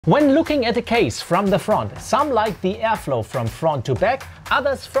When looking at a case from the front, some like the airflow from front to back,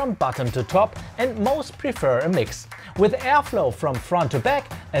 others from bottom to top, and most prefer a mix. With airflow from front to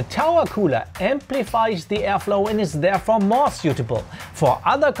back, a tower cooler amplifies the airflow and is therefore more suitable. For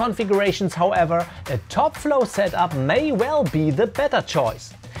other configurations, however, a top flow setup may well be the better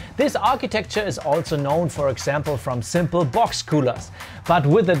choice. This architecture is also known, for example, from simple box coolers. But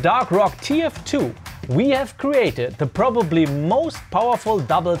with the Darkrock TF2, we have created the probably most powerful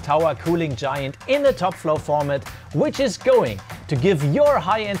double tower cooling giant in a top flow format, which is going to give your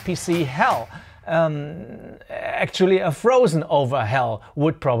high-end PC hell. Actually, a frozen over hell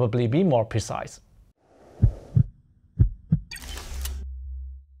would probably be more precise.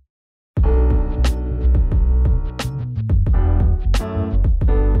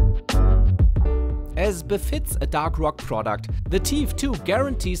 As befits a Darkrock product, the TF2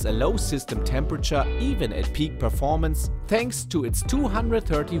 guarantees a low system temperature even at peak performance thanks to its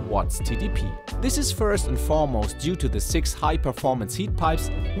 230 watts TDP. This is first and foremost due to the 6 high-performance heat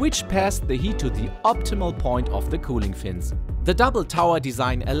pipes which pass the heat to the optimal point of the cooling fins. The double tower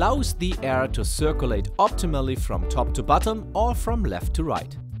design allows the air to circulate optimally from top to bottom or from left to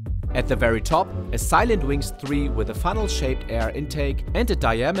right. At the very top, a Silent Wings 3 with a funnel-shaped air intake and a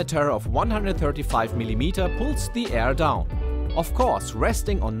diameter of 135 mm pulls the air down. Of course,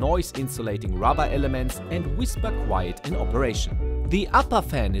 resting on noise-insulating rubber elements and whisper quiet in operation. The upper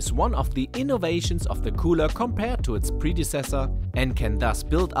fan is one of the innovations of the cooler compared to its predecessor and can thus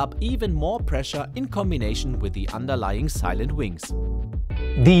build up even more pressure in combination with the underlying Silent Wings.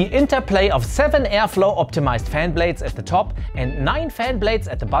 The interplay of 7 airflow optimized fan blades at the top and 9 fan blades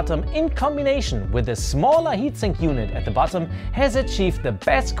at the bottom in combination with a smaller heatsink unit at the bottom has achieved the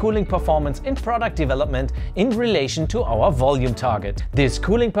best cooling performance in product development in relation to our volume target. This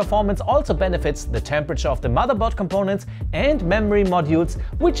cooling performance also benefits the temperature of the motherboard components and memory modules,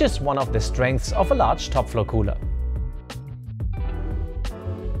 which is one of the strengths of a large top flow cooler.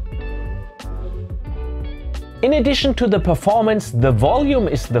 In addition to the performance, the volume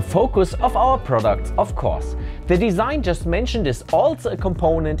is the focus of our products, of course. The design just mentioned is also a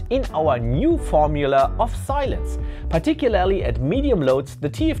component in our new formula of silence. Particularly at medium loads, the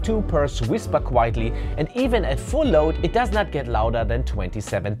TF2 purrs whisper quietly, and even at full load it does not get louder than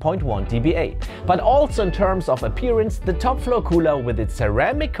 27.1 dBA. But also in terms of appearance, the top flow cooler with its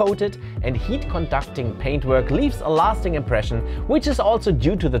ceramic coated and heat conducting paintwork leaves a lasting impression, which is also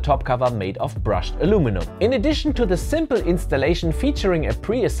due to the top cover made of brushed aluminum. In addition to the simple installation featuring a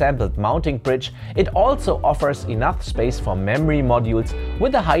pre-assembled mounting bridge, it also offers enough space for memory modules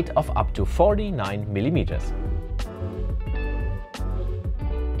with a height of up to 49 mm.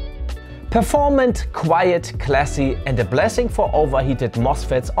 Performant, quiet, classy, and a blessing for overheated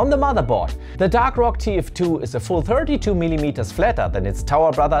MOSFETs on the motherboard. The Darkrock TF2 is a full 32 mm flatter than its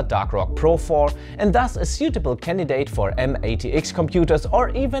tower brother Darkrock Pro 4 and thus a suitable candidate for M80X computers or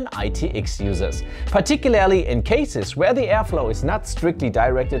even ITX users. Particularly in cases where the airflow is not strictly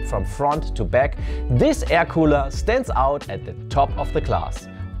directed from front to back, this air cooler stands out at the top of the class.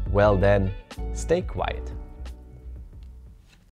 Well then, stay quiet.